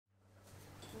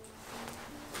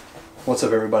What's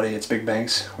up everybody, it's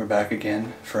BigBankz. We're back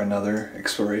again for another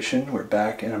exploration. We're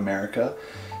back in America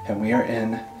and we are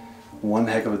in one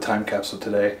heck of a time capsule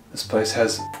today. This place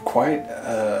has quite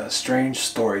a strange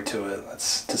story to it,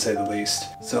 to say the least.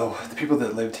 So the people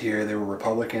that lived here, they were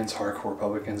Republicans, hardcore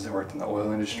Republicans. They worked in the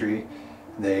oil industry.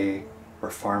 They were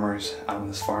farmers out on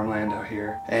this farmland out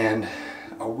here. And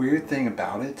a weird thing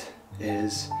about it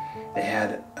is they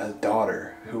had a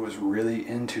daughter who was really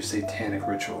into satanic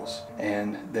rituals,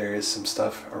 and there is some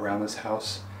stuff around this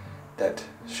house that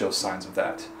shows signs of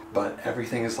that. But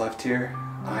everything is left here.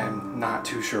 I am not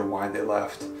too sure why they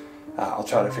left. I'll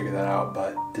try to figure that out,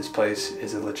 but this place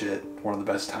is a legit one of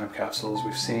the best time capsules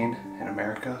we've seen in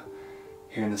America.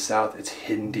 Here in the South, it's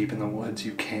hidden deep in the woods.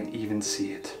 You can't even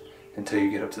see it until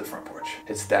you get up to the front porch.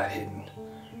 It's that hidden.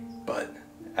 But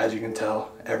as you can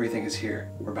tell, everything is here.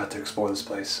 We're about to explore this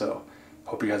place, so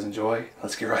hope you guys enjoy.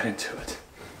 Let's get right into it.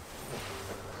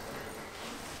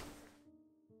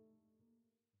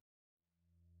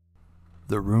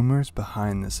 The rumors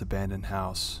behind this abandoned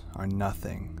house are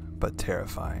nothing but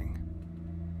terrifying.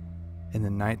 In the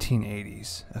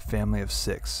 1980s, a family of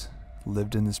 6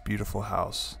 lived in this beautiful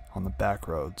house on the back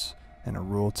roads in a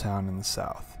rural town in the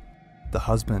South. The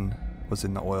husband was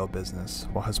in the oil business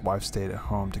while his wife stayed at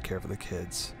home to care for the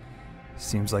kids.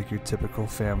 Seems like your typical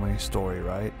family story,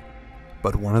 right?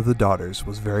 But one of the daughters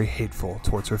was very hateful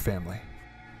towards her family.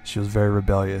 She was very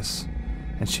rebellious,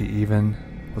 and she even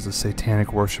was a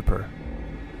satanic worshiper.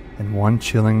 And one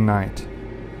chilling night,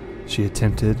 she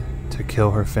attempted to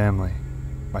kill her family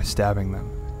by stabbing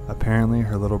them. Apparently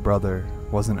her little brother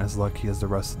wasn't as lucky as the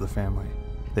rest of the family.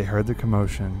 They heard the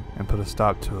commotion and put a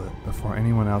stop to it before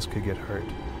anyone else could get hurt.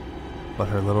 But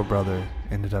her little brother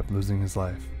ended up losing his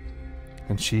life,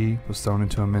 and she was thrown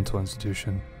into a mental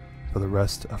institution for the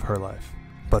rest of her life.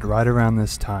 But right around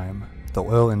this time, the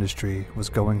oil industry was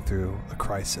going through a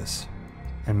crisis,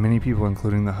 and many people,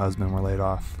 including the husband, were laid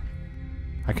off.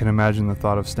 I can imagine the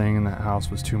thought of staying in that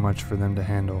house was too much for them to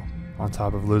handle, on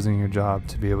top of losing your job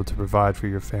to be able to provide for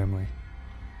your family.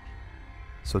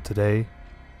 So today,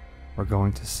 we're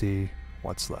going to see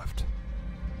what's left.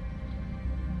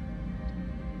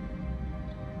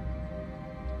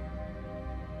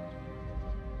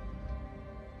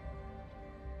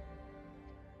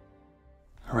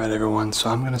 Alright everyone, so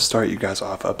I'm going to start you guys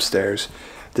off upstairs.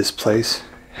 This place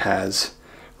has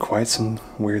quite some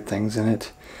weird things in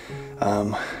it.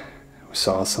 We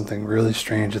saw something really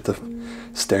strange at the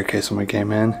staircase when we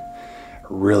came in.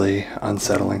 Really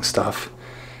unsettling stuff.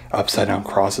 Upside down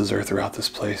crosses are throughout this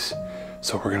place.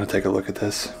 So we're going to take a look at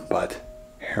this. But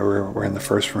here we're in the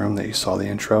first room that you saw the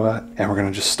intro at. And we're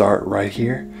going to just start right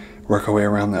here. Work our way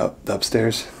around the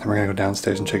upstairs. Then we're going to go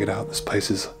downstairs and check it out. This place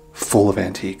is full of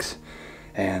antiques.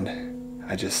 And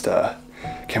I just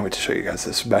can't wait to show you guys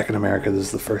this. Back in America, this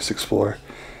is the first explore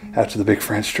after the big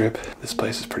French trip. This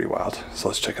place is pretty wild, so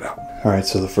let's check it out. Alright,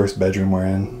 so the first bedroom we're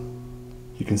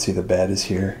in, you can see the bed is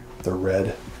here, the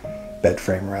red bed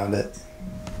frame around it,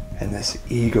 and this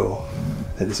eagle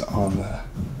that is on the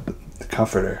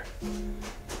comforter.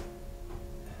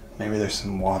 Maybe there's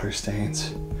some water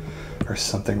stains or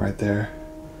something right there,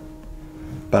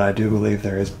 but I do believe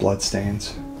there is blood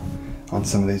stains on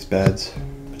some of these beds.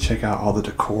 But check out, all the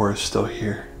decor is still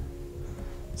here.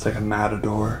 It's like a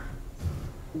matador.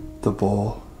 The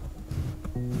bowl,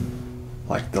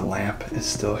 like the lamp, is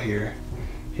still here.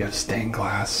 You have stained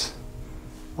glass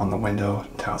on the window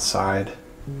to outside.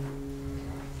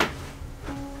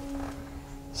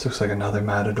 This looks like another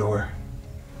matador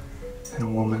and a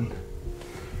woman.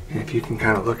 And if you can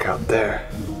kind of look out there,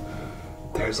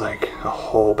 there's like a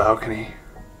whole balcony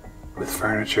with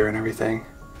furniture and everything.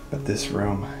 But this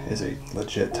room is a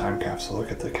legit time capsule.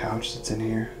 Look at the couch that's in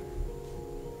here.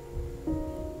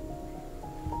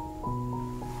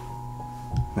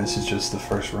 This is just the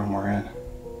first room we're in.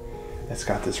 It's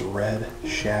got this red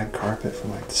shag carpet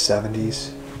from like the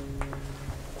 70s.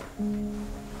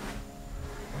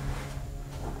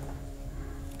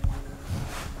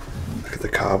 Look at the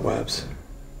cobwebs.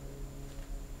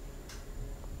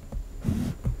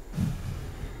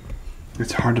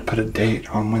 It's hard to put a date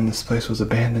on when this place was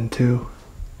abandoned too.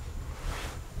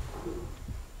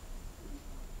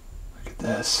 Look at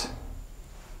this.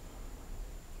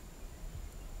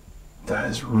 That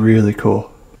is really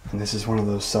cool. And this is one of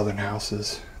those southern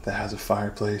houses that has a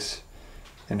fireplace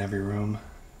in every room.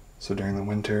 So during the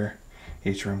winter,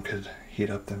 each room could heat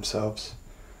up themselves.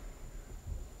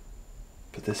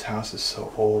 But this house is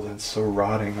so old and so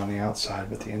rotting on the outside,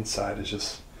 but the inside is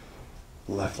just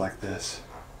left like this.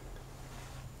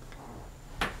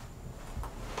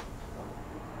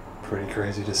 Pretty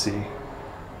crazy to see.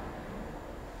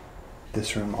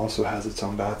 This room also has its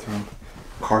own bathroom,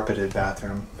 carpeted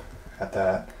bathroom at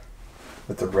that,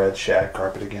 with the red shag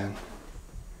carpet again.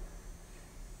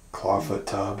 Clawfoot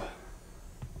tub.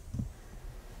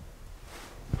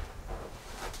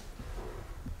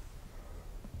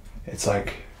 It's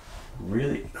like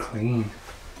really clean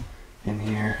in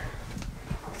here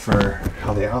for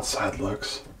how the outside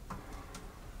looks.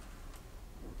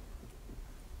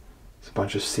 It's a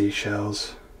bunch of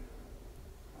seashells.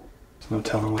 There's no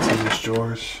telling what's in these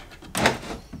drawers.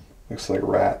 Looks like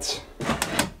rats.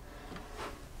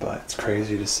 But it's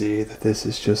crazy to see that this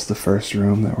is just the first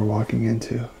room that we're walking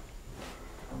into.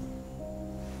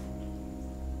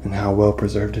 And how well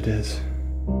preserved it is.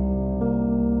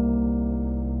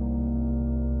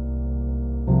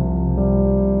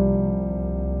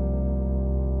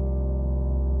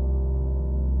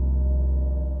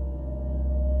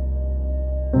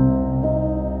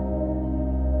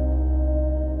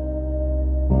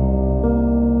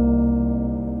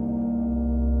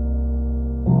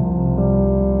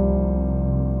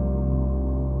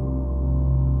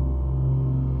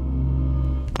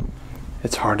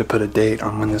 It's hard to put a date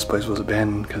on when this place was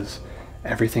abandoned because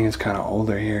everything is kind of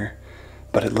older here,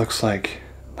 but it looks like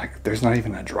there's not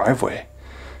even a driveway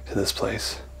to this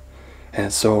place, and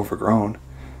it's so overgrown.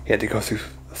 You had to go through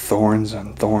thorns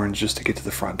on thorns just to get to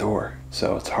the front door,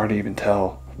 so it's hard to even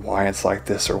tell why it's like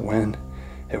this or when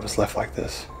it was left like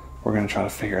this. We're gonna try to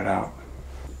figure it out.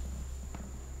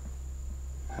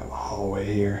 I have a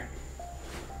hallway here.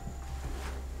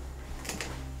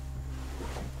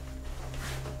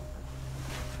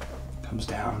 Comes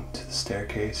down to the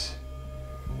staircase.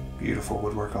 Beautiful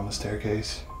woodwork on the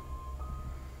staircase.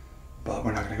 But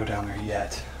we're not gonna go down there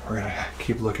yet. We're gonna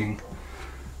keep looking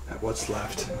at what's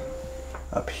left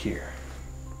up here.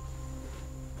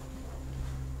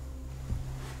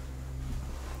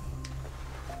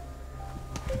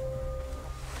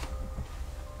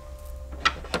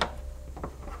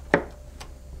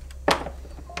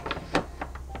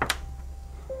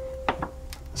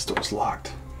 This door's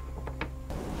locked.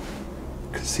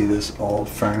 You can see this old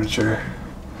furniture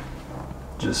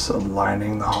just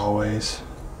lining the hallways.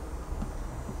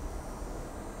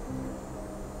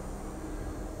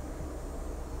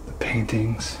 The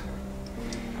paintings.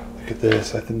 Look at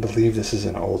this. I believe this is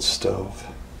an old stove.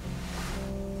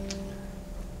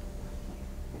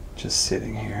 Just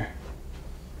sitting here.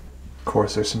 Of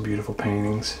course, there's some beautiful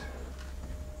paintings.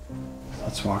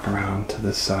 Let's walk around to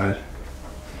this side.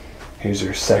 Here's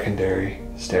your secondary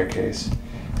staircase.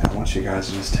 And I want you guys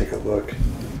to just take a look.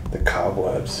 The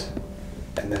cobwebs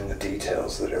and then the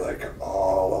details that are like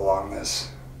all along this.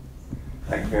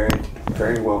 Like very,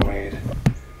 very well made,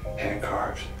 hand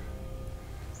carved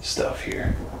stuff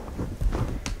here.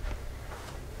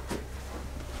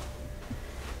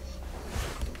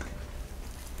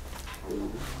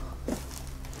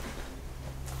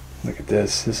 Look at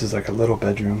this. This is like a little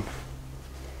bedroom.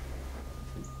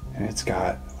 And it's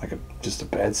got like just a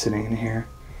bed sitting in here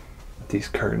with these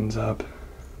curtains up.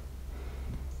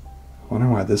 I wonder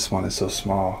why this one is so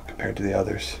small compared to the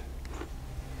others.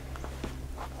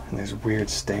 And there's weird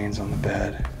stains on the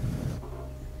bed.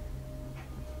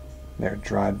 They're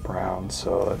dried brown,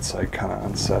 so it's like kind of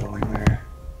unsettling there.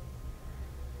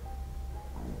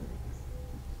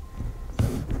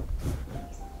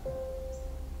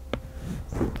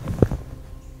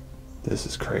 This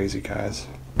is crazy, guys.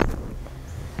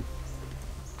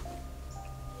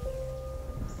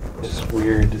 It's just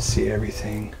weird to see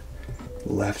everything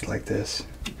left like this.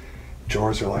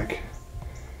 Drawers are like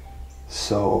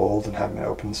so old and haven't been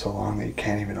opened so long that you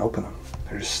can't even open them.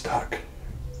 They're just stuck.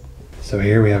 So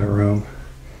here we have a room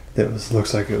that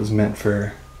looks like it was meant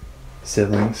for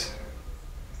siblings.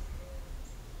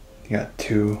 You got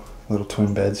two little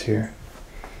twin beds here.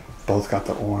 Both got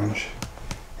the orange.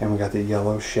 And we got the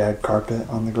yellow shag carpet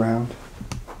on the ground.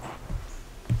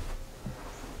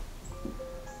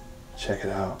 Check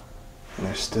it out. And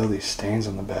there's still these stains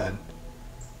on the bed.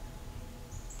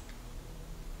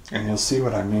 And you'll see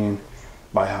what I mean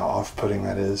by how off-putting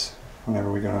that is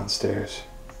whenever we go downstairs.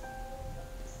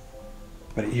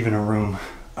 But even a room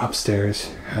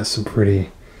upstairs has some pretty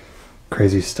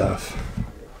crazy stuff.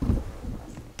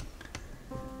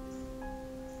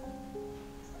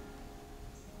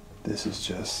 This is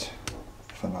just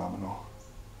phenomenal.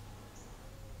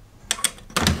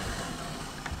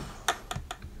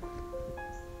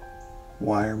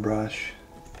 Wire brush,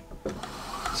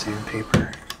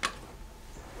 sandpaper,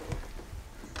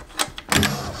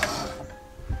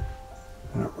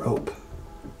 and a rope.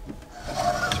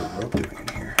 There's a rope doing in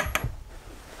here.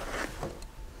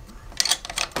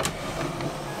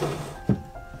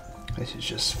 This is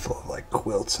just full of like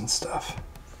quilts and stuff.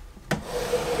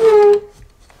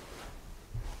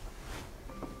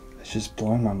 It's just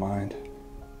blowing my mind.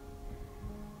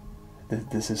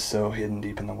 This is so hidden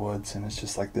deep in the woods, and it's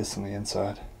just like this on the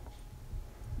inside.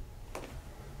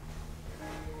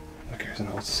 Look, there's an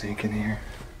old sink in here.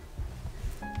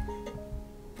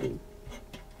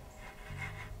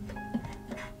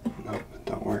 Nope, it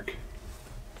don't work.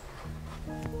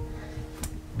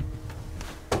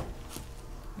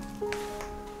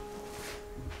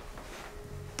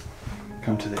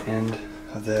 Come to the end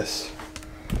of this,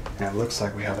 and it looks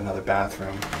like we have another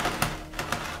bathroom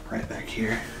right back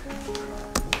here.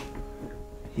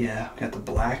 Yeah, we got the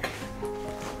black.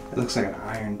 It looks like an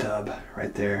iron tub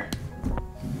right there.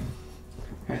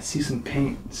 I see some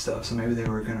paint and stuff, so maybe they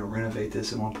were gonna renovate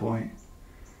this at one point.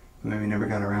 Maybe never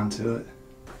got around to it.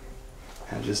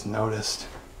 I just noticed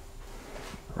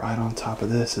right on top of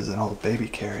this is an old baby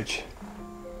carriage.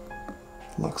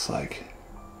 Looks like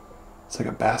it's like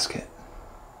a basket.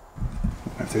 I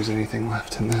wonder if there's anything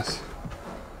left in this.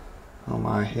 Oh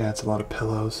my, yeah, it's a lot of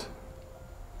pillows,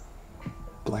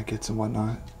 blankets and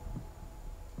whatnot.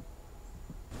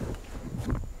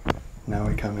 Now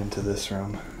we come into this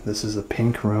room. This is a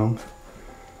pink room,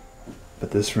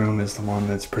 but this room is the one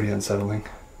that's pretty unsettling.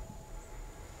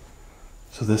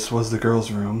 So this was the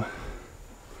girls' room,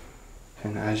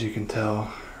 and as you can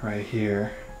tell right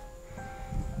here,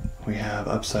 we have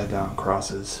upside down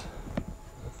crosses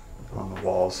on the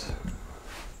walls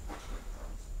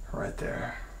right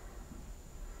there.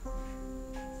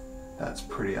 That's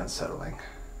pretty unsettling,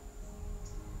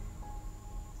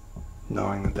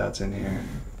 knowing that that's in here.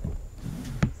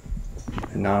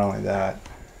 And not only that,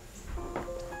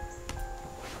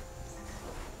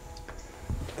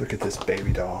 look at this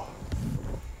baby doll.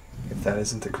 If that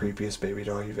isn't the creepiest baby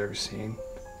doll you've ever seen,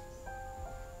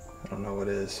 I don't know what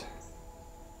is.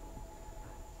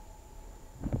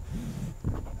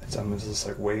 It's almost just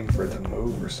like waiting for it to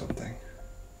move or something.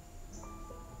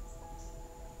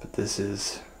 But this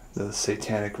is the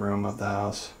satanic room of the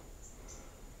house.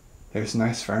 There's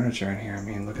nice furniture in here. I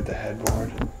mean, look at the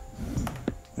headboard.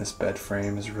 This bed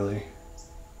frame is really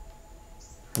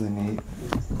neat.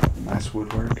 Nice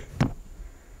woodwork.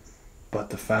 But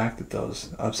the fact that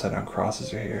those upside down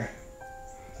crosses are here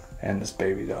and this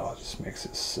baby doll just makes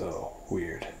it so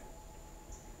weird.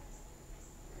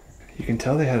 You can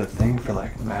tell they had a thing for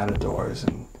like matadors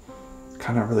and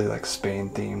kind of really like Spain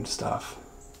themed stuff.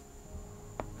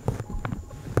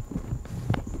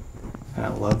 And I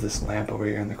love this lamp over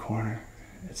here in the corner.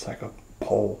 It's like a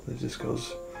pole that just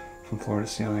goes from floor to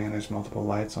ceiling, and there's multiple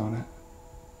lights on it.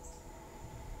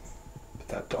 But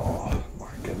that doll, my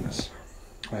goodness,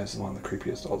 that is one of the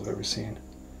creepiest dolls I've ever seen.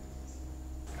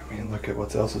 I mean, look at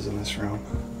what else is in this room.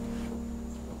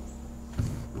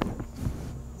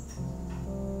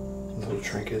 Little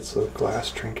trinkets, little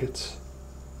glass trinkets,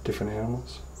 different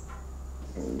animals.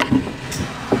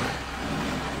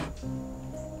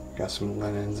 Got some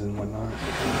linens and whatnot.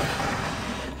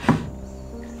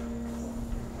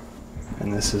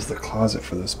 And this is the closet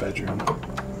for this bedroom.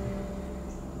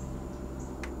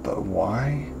 But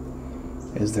why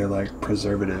is there like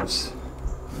preservatives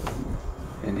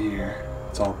in here?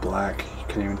 It's all black. You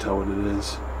can't even tell what it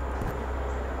is.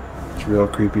 It's real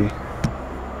creepy.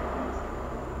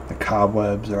 The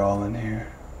cobwebs are all in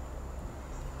here.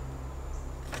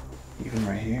 Even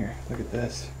right here. Look at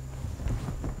this.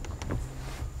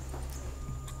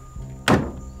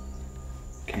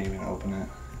 Can't even open it.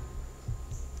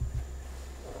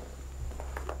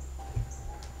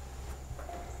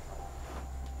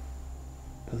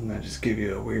 Doesn't that just give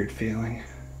you a weird feeling?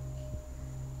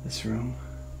 This room.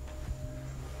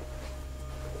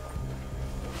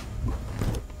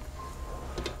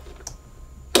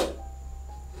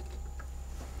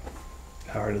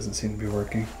 Power doesn't seem to be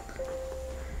working.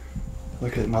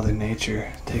 Look at Mother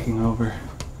Nature taking over.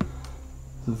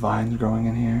 The vines growing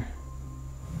in here.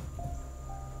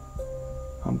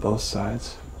 On both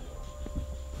sides.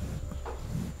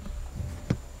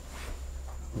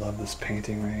 Love this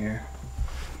painting right here.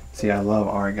 See, I love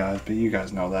art, guys, but you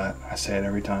guys know that. I say it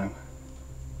every time.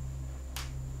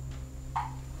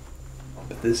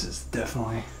 But this is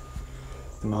definitely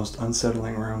the most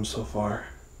unsettling room so far.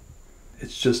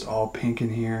 It's just all pink in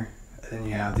here, and then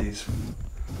you have these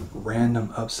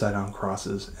random upside down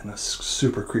crosses and a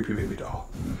super creepy baby doll.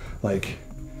 Like,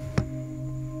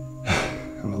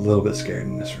 I'm a little bit scared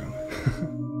in this room.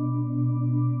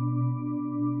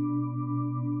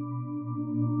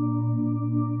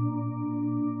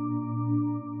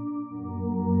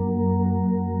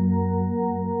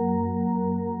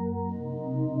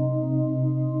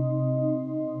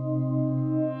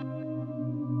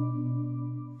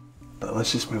 But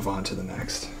let's just move on to the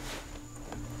next.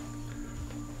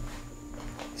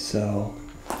 So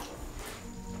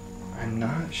I'm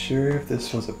not sure if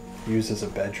this was used as a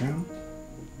bedroom,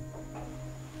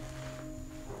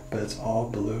 but it's all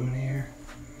blue in here.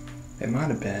 It might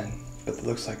have been, but it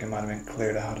looks like it might have been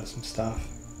cleared out of some stuff.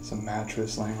 Some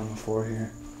mattress laying on the floor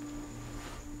here.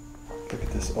 Look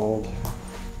at this old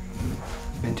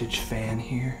vintage fan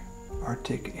here,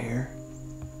 Arctic Air.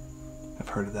 I've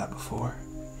heard of that before.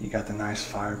 You got the nice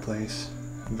fireplace,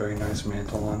 a very nice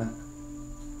mantle on it.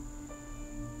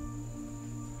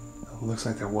 It looks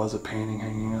like there was a painting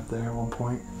hanging up there at one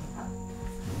point.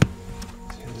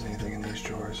 Let's see if there's anything in these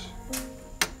drawers.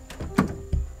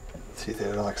 See,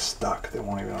 they're like stuck, they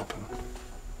won't even open.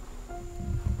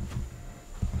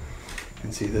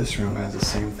 And see, this room has the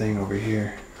same thing over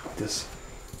here. This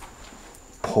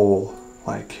pole,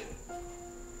 like,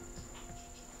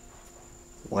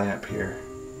 lamp here.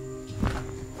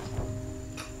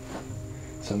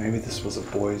 So maybe this was a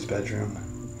boy's bedroom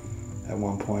at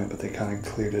one point, but they kind of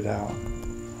cleared it out,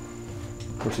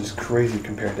 which is crazy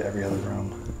compared to every other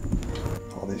room.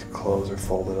 All these clothes are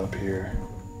folded up here.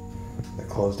 The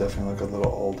clothes definitely look a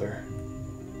little older.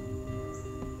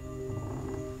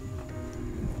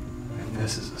 And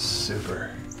this is a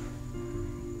super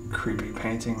creepy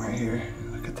painting right here.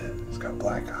 Look at that, it's got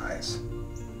black eyes.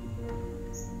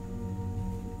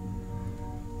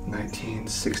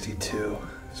 1962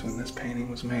 is when this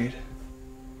painting was made.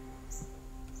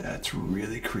 That's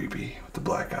really creepy with the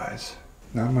black eyes.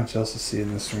 Not much else to see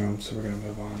in this room, so we're gonna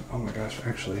move on. Oh my gosh,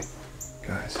 actually,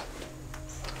 guys,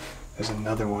 there's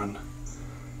another one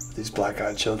of these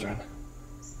black-eyed children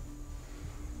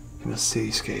in a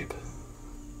cityscape.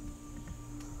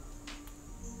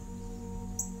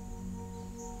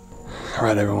 All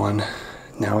right, everyone,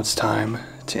 now it's time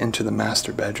to enter the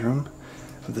master bedroom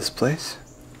of this place.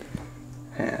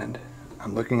 And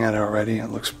I'm looking at it already, it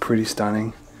looks pretty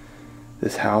stunning.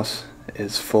 This house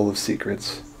is full of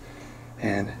secrets,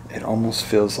 and it almost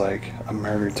feels like a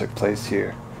murder took place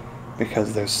here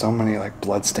because there's so many like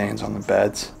blood stains on the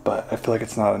beds, but I feel like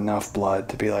it's not enough blood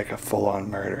to be like a full-on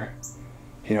murder.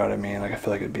 You know what I mean? Like, I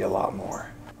feel like it'd be a lot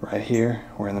more. Right here,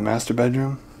 we're in the master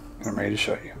bedroom, and I'm ready to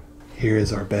show you. Here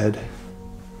is our bed.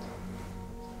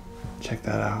 Check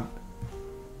that out.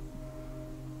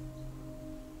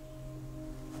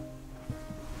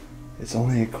 It's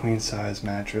only a queen size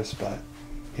mattress, but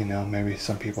you know, maybe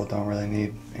some people don't really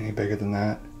need any bigger than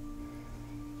that.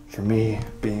 For me,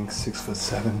 being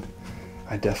 6'7",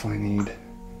 I definitely need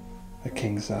a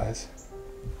king size.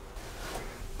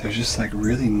 There's just like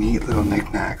really neat little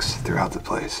knickknacks throughout the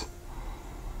place.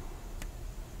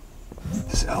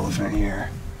 This elephant here,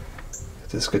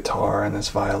 this guitar and this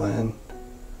violin.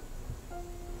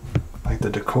 Like, the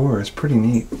decor is pretty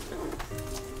neat.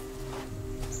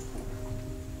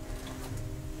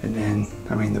 And then,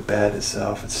 I mean, the bed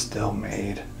itself, it's still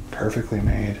made, perfectly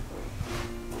made,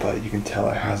 but you can tell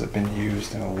it hasn't been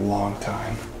used in a long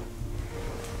time.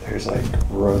 There's like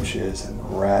roaches and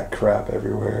rat crap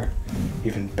everywhere,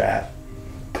 even bat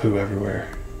poo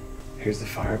everywhere. Here's the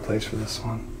fireplace for this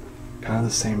one. Kind of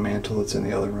the same mantle that's in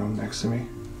the other room next to me.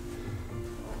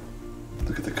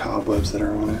 Look at the cobwebs that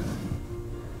are on it.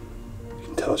 You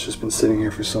can tell it's just been sitting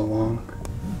here for so long.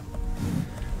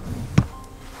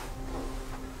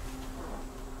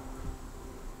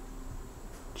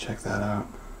 Check that out.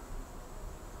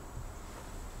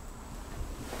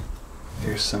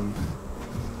 Here's some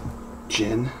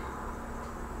gin.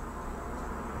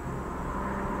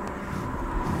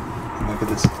 And look at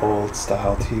this old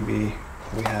style TV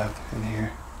that we have in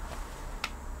here.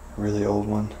 A really old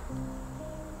one.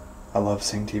 I love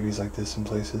seeing TVs like this in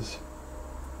places.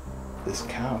 This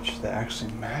couch that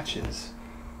actually matches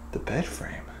the bed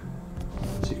frame.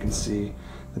 So you can see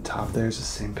the top there is the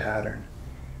same pattern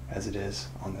as it is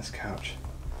on this couch.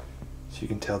 So you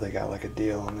can tell they got like a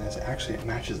deal on this. Actually, it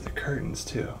matches the curtains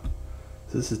too.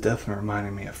 So this is definitely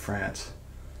reminding me of France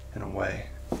in a way.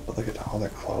 But look at all their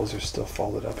clothes are still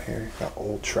folded up here. Got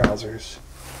old trousers.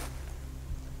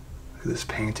 Look at this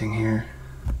painting here.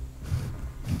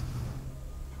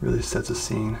 Really sets a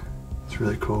scene. It's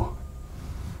really cool.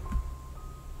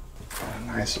 Got a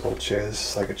nice old chair.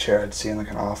 This is like a chair I'd see in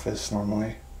like an office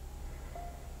normally.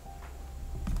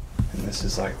 And this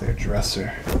is like their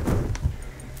dresser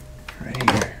right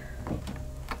here.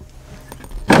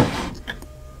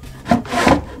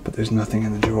 But there's nothing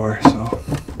in the drawer, so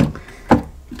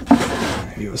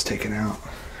maybe it was taken out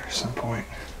at some point.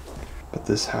 But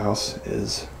this house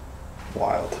is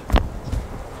wild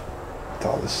with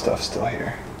all this stuff still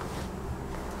here.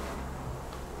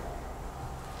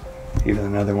 Even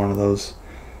another one of those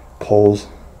poles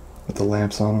with the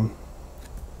lamps on them.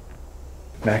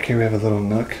 Back here we have a little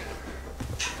nook.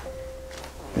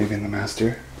 maybe in the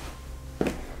master,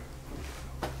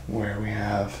 where we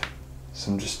have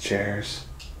some just chairs.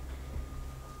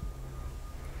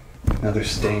 Another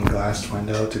stained glass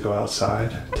window to go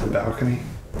outside to the balcony.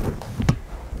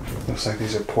 Looks like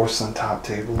these are porcelain top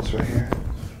tables right here.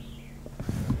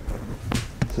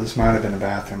 So this might have been a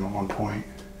bathroom at one point.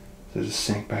 There's a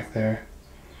sink back there.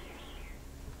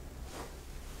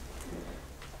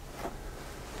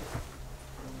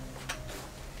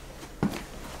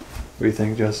 What do you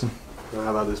think, Justin? Well,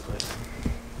 how about this place?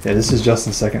 Yeah, this is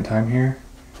Justin's second time here,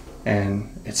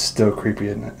 and it's still creepy,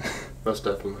 isn't it? Most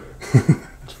definitely.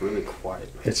 It's really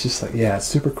quiet. It's just like, yeah, it's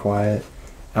super quiet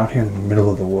out here in the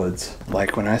middle of the woods.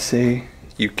 Like when I say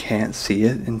you can't see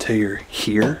it until you're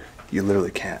here, you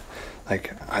literally can't.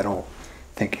 Like, I don't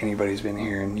think anybody's been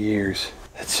here in years.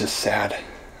 It's just sad,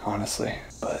 honestly.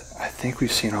 But I think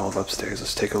we've seen all of upstairs.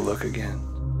 Let's take a look again.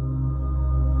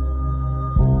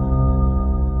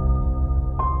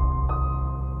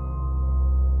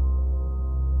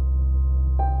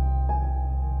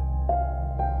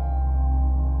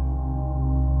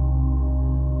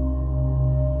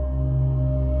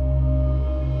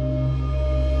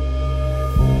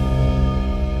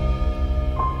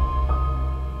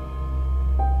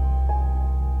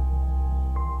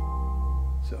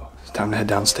 It's time to head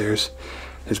downstairs.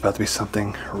 There's about to be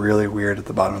something really weird at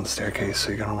the bottom of the staircase, so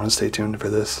you're gonna want to stay tuned for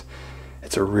this.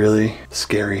 It's a really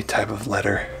scary type of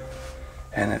letter,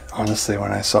 and it, honestly,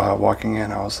 when I saw it walking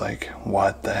in, I was like,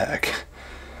 what the heck?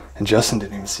 And Justin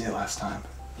didn't even see it last time.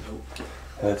 Nope.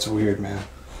 That's weird, man.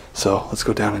 So let's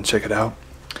go down and check it out.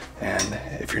 And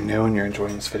if you're new and you're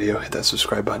enjoying this video, hit that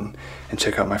subscribe button and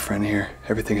check out my friend here.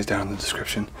 Everything is down in the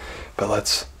description. But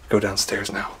let's go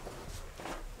downstairs now.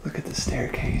 Look at the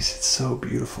staircase. It's so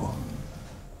beautiful.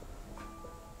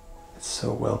 It's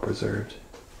so well preserved.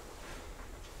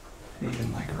 And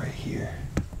even like right here,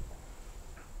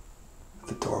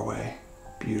 the doorway,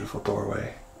 beautiful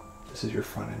doorway. This is your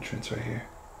front entrance right here.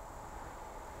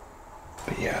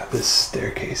 But yeah, this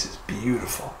staircase is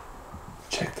beautiful.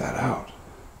 Check that out.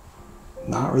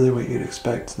 Not really what you'd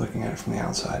expect looking at it from the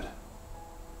outside.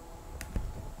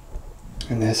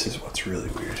 And this is what's really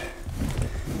weird.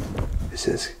 It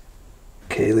says,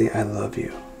 Kaylee, I love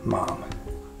you, Mom.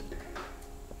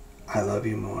 I love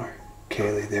you more.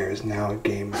 Kaylee, there is now a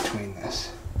game between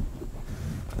this.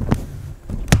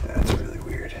 That's really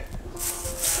weird.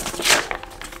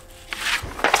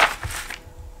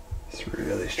 It's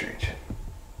really strange.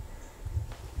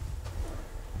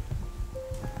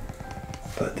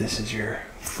 But this is your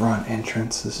front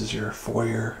entrance. This is your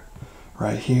foyer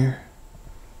right here.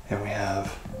 And we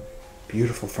have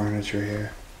beautiful furniture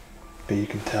here. But you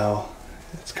can tell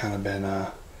it's kind of been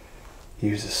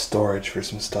used as storage for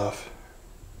some stuff.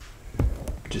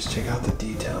 Just check out the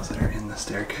details that are in the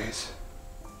staircase.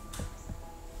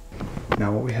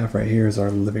 Now what we have right here is our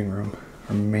living room,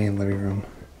 our main living room.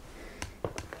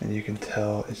 And you can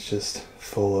tell it's just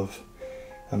full of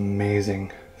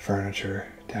amazing furniture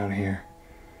down here.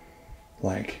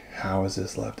 Like, how is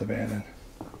this left abandoned?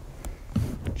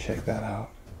 Check that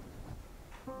out.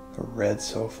 A red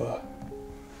sofa.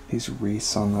 These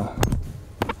wreaths on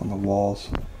the walls.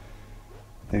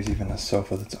 There's even a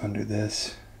sofa that's under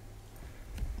this.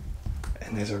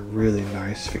 And there's a really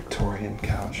nice Victorian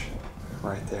couch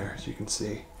right there, as you can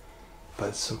see. But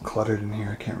it's so cluttered in here,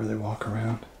 I can't really walk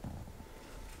around.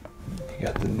 You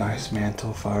got the nice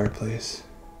mantle fireplace.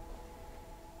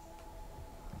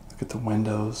 Look at the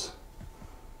windows.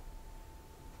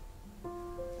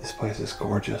 This place is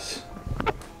gorgeous.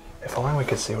 If only we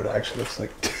could see what it actually looks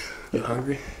like. You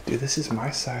hungry? Dude, this is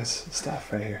my size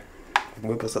stuff right here.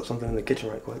 Whip us up something in the kitchen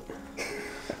right quick.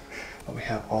 But we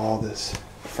have all this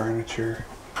furniture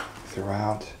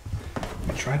throughout.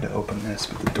 I tried to open this,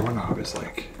 but the doorknob is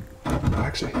like...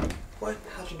 Actually... What?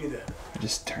 How'd you do that? I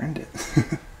just turned it.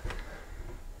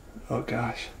 Oh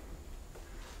gosh.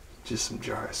 Just some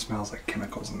jar. It smells like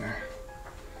chemicals in there.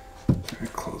 I'm gonna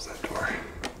close that door.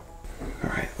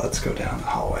 Alright, let's go down the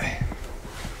hallway.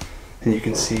 And you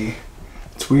can see...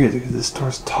 It's weird because this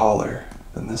door's taller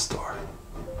than this door.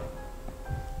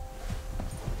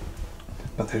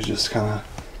 But there's just kind of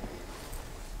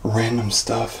random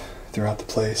stuff throughout the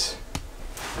place.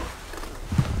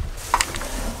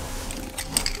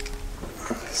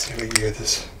 Let's see what year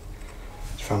this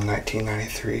is from.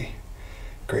 1993.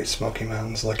 Great Smoky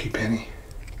Mountains, Lucky Penny.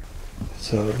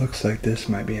 So it looks like this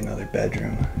might be another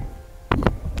bedroom,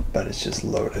 but it's just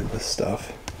loaded with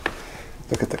stuff.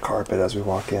 Look at the carpet as we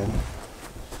walk in.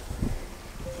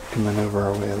 Can maneuver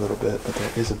our way a little bit, but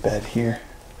there is a bed here.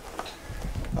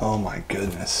 Oh my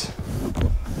goodness.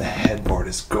 The headboard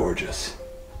is gorgeous.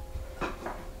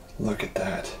 Look at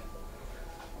that.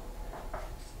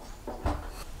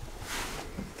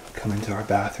 Come into our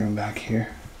bathroom back here.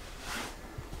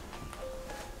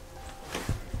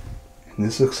 And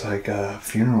this looks like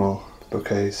funeral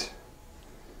bouquets.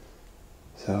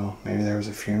 So maybe there was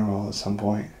a funeral at some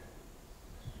point.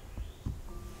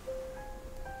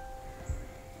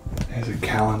 There's a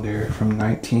calendar from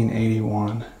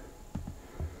 1981.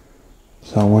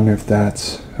 So I wonder if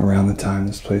that's around the time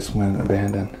this place went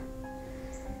abandoned.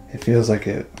 It feels like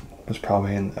it was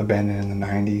probably abandoned in the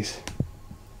 90s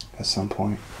at some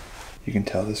point. You can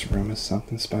tell this room is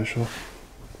something special.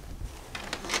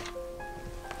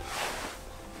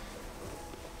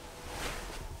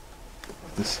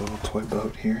 This little toy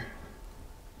boat here.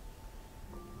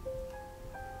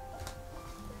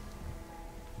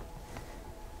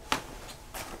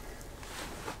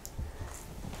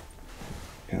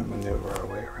 Gonna maneuver our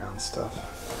way around stuff.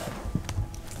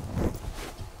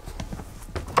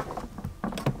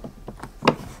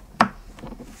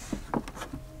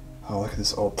 Oh, look at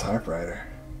this old typewriter.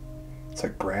 It's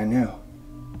like brand new.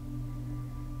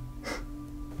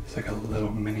 There's like a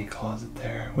little mini closet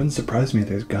there. Wouldn't surprise me if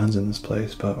there's guns in this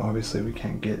place, but obviously we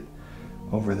can't get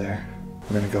over there.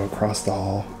 We're gonna go across the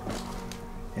hall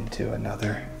into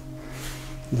another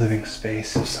living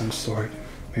space of some sort.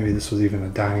 Maybe this was even a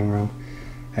dining room.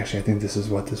 Actually, I think this is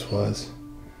what this was.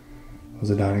 It was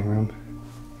a dining room.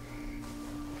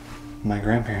 My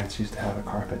grandparents used to have a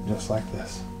carpet just like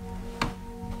this.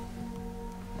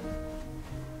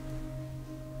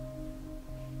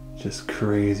 Just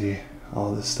crazy,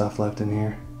 all this stuff left in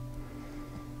here.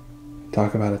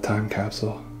 Talk about a time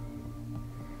capsule.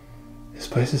 This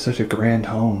place is such a grand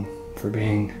home for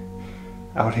being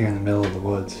out here in the middle of the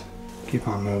woods. Keep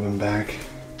on moving back.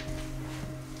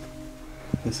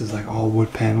 This is like all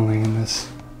wood paneling in this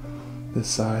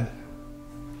side.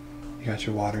 You got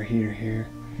your water heater here.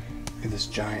 Look at this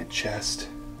giant chest.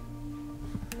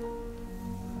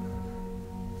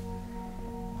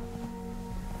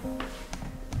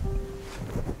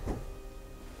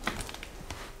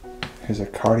 Here's a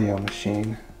cardio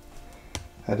machine.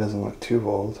 That doesn't look too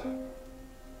old.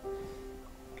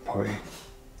 Probably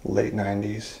late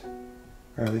 90s,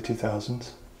 early 2000s.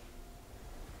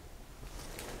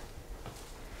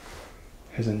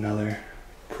 Here's another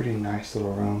pretty nice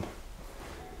little room.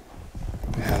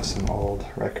 We have some old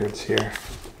records here.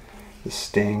 The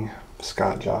Sting,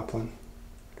 Scott Joplin,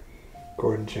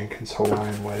 Gordon Jenkins'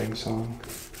 Hawaiian Wedding Song,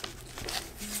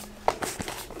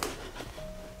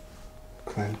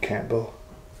 Glenn Campbell.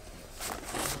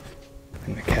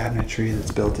 And the cabinetry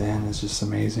that's built in is just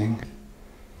amazing.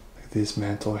 Look at this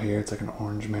mantle here, it's like an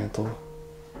orange mantle.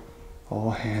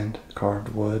 All hand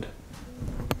carved wood.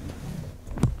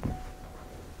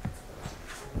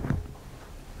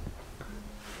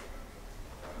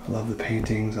 I love the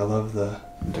paintings, I love the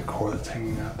decor that's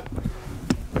hanging up.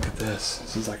 Look at this,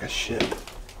 this is like a ship.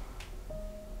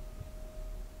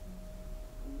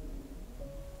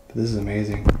 But this is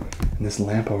amazing. And this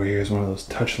lamp over here is one of those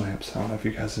touch lamps. I don't know if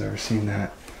you guys have ever seen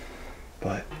that,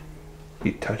 but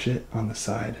you touch it on the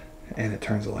side and it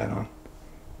turns the light on.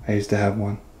 I used to have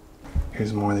one.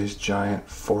 Here's more of these giant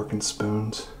fork and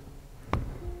spoons.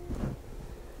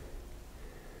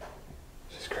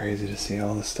 It's crazy to see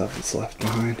all the stuff that's left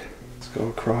behind. Let's go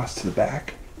across to the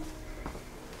back.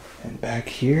 And back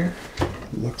here,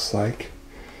 looks like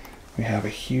we have a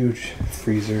huge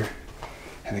freezer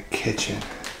and a kitchen.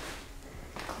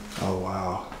 Oh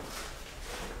wow.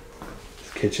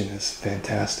 This kitchen is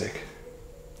fantastic.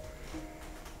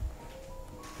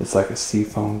 It's like a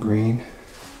seafoam green.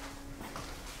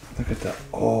 Look at the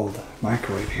old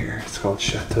microwave here. It's called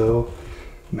Chateau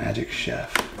Magic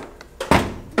Chef.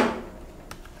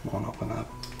 Won't open up.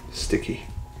 Sticky.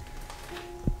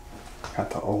 Got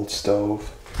the old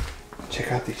stove.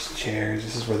 Check out these chairs.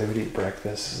 This is where they would eat breakfast.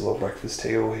 This is a little breakfast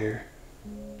table here.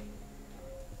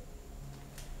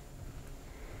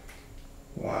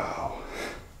 Wow.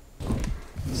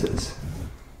 This is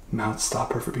mouth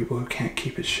stopper for people who can't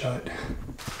keep it shut.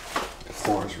 The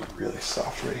floor is really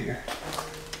soft right here.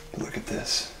 But look at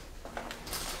this.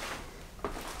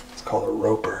 It's called a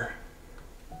roper.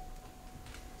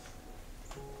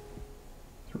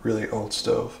 It's a really old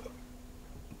stove.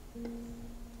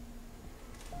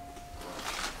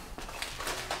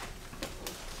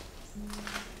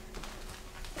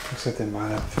 Looks like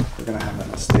we're gonna have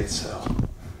an estate sale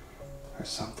or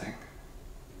something.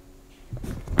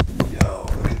 Yo,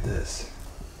 look at this.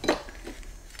 Look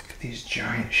at these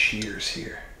giant shears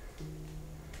here.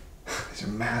 These are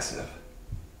massive.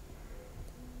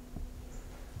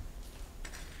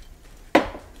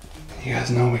 You guys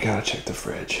know we gotta check the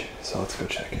fridge, so let's go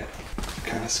check it. I'm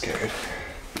kinda scared.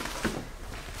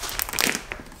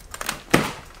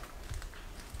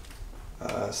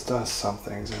 still has some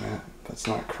things in it, but it's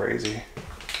not crazy.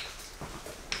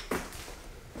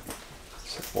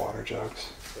 It's like water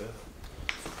jugs.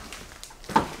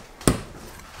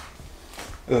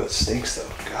 Oh, it stinks though.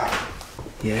 God.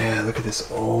 Yeah, look at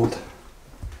this old.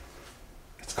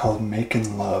 It's called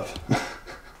Making Love.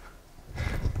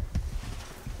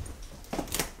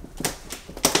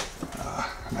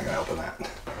 I'm not gonna open that.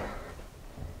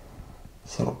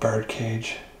 This little bird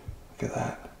cage. Look at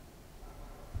that.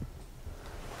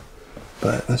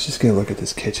 But let's just get a look at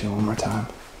this kitchen one more time.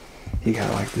 You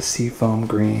got like the seafoam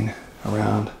green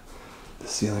around the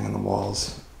ceiling and the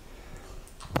walls.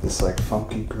 This like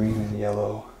funky green and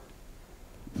yellow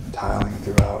tiling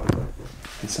throughout.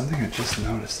 And something I just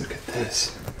noticed, look at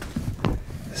this.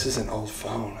 This is an old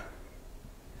phone.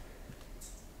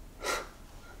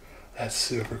 That's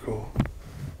super cool.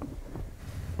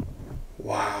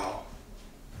 Wow.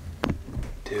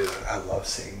 Dude, I love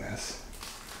seeing this.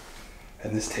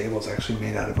 And this table is actually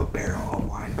made out of a barrel, a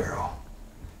wine barrel.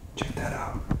 Check that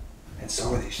out. And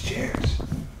so are these chairs.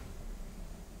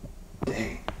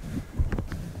 Dang.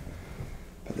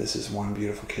 But this is one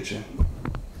beautiful kitchen.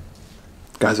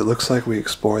 Guys, it looks like we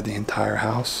explored the entire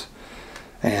house.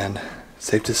 And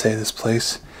safe to say this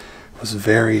place was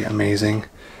very amazing,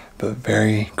 but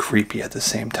very creepy at the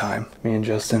same time. Me and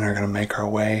Justin are gonna make our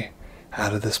way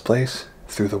out of this place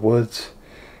through the woods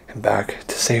and back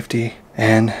to safety,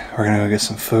 and we're gonna go get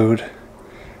some food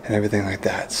and everything like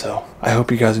that. So I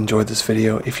hope you guys enjoyed this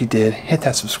video. If you did, hit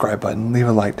that subscribe button, leave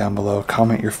a like down below,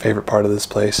 comment your favorite part of this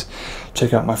place.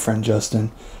 Check out my friend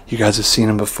Justin. You guys have seen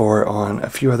him before on a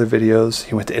few other videos.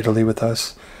 He went to Italy with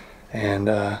us, and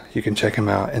you can check him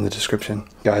out in the description.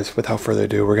 Guys, without further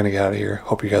ado, we're gonna get out of here.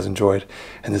 Hope you guys enjoyed,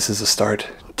 and this is the start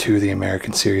to the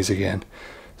American series again.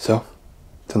 So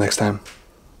till next time,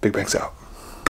 BigBankz out.